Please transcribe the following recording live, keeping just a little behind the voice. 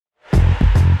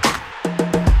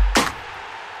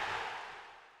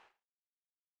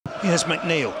Here's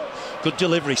McNeil. Good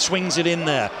delivery, swings it in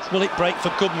there. Will it break for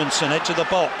Goodmanson, edge of the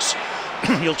box?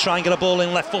 He'll try and get a ball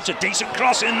in left footed. Decent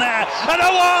cross in there. And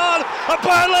a one! A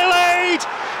Burnley lead!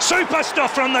 Super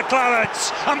stuff from the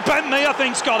Clarets. And Ben Mee, I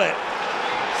think's got it.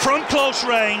 From close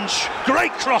range.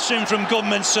 Great crossing from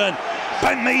Goodmanson.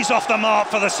 Ben Mee's off the mark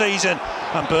for the season.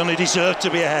 And Burnley deserve to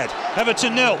be ahead.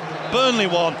 Everton 0, Burnley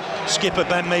 1. Skipper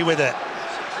Ben Mee with it.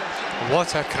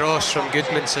 What a cross from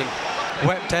Goodmanson.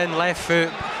 Whipped in left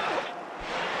foot.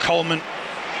 Coleman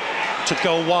to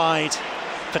go wide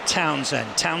for Townsend.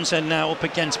 Townsend now up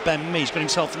against Ben Mee. He's got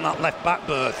himself in that left back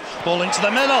berth. Ball into the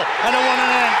middle. And a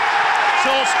 1-and-in. It's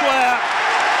all square.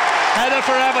 Header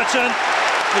for Everton.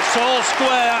 It's all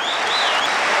square.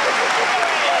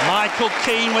 Michael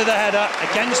Keane with a header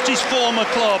against his former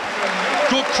club.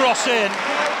 Good cross in.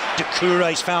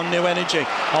 Doucouré's found new energy.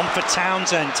 On for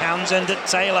Townsend. Townsend at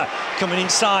Taylor. Coming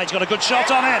inside. He's got a good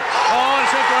shot on it. Oh,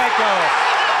 it's a great goal.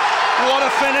 What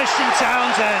a finish from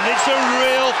Townsend. It's a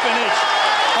real finish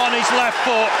on his left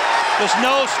foot. There's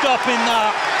no stopping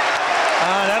that.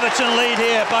 And Everton lead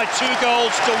here by 2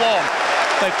 goals to 1.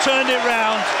 They've turned it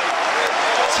round.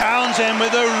 Townsend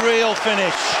with a real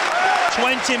finish.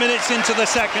 20 minutes into the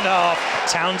second half.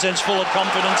 Townsend's full of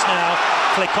confidence now.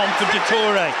 Flick on for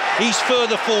Doucouré. He's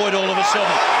further forward all of a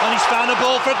sudden. And he's found a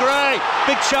ball for Gray.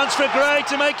 Big chance for Gray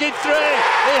to make it 3.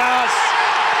 He has.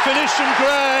 Finish from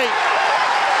Gray.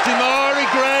 Demarai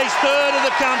Gray's 3rd of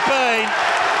the campaign.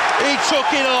 He took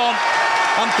it on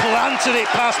and planted it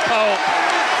past Pope.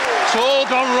 It's all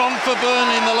gone wrong for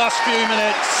Burnley in the last few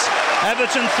minutes.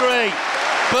 Everton 3,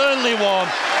 Burnley 1.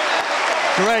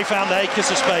 Gray found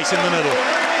acres of space in the middle.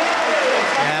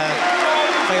 Yeah,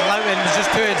 I think Loughton was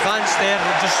just too advanced there.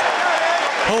 Just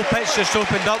whole pitch just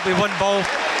opened up with one ball.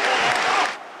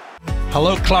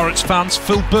 Hello Clarets fans,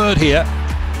 Phil Bird here.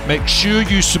 Make sure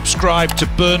you subscribe to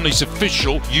Burnley's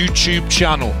official YouTube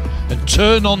channel and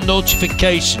turn on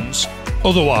notifications,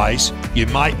 otherwise you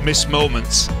might miss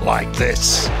moments like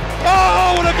this.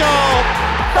 Oh, what a goal!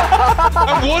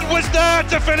 And Wood was there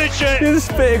to finish it! You're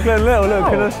spitting Glenn Little,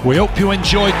 look at us. We hope you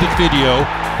enjoyed the video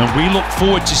and we look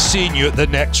forward to seeing you at the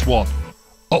next one.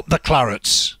 Up the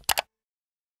Clarets.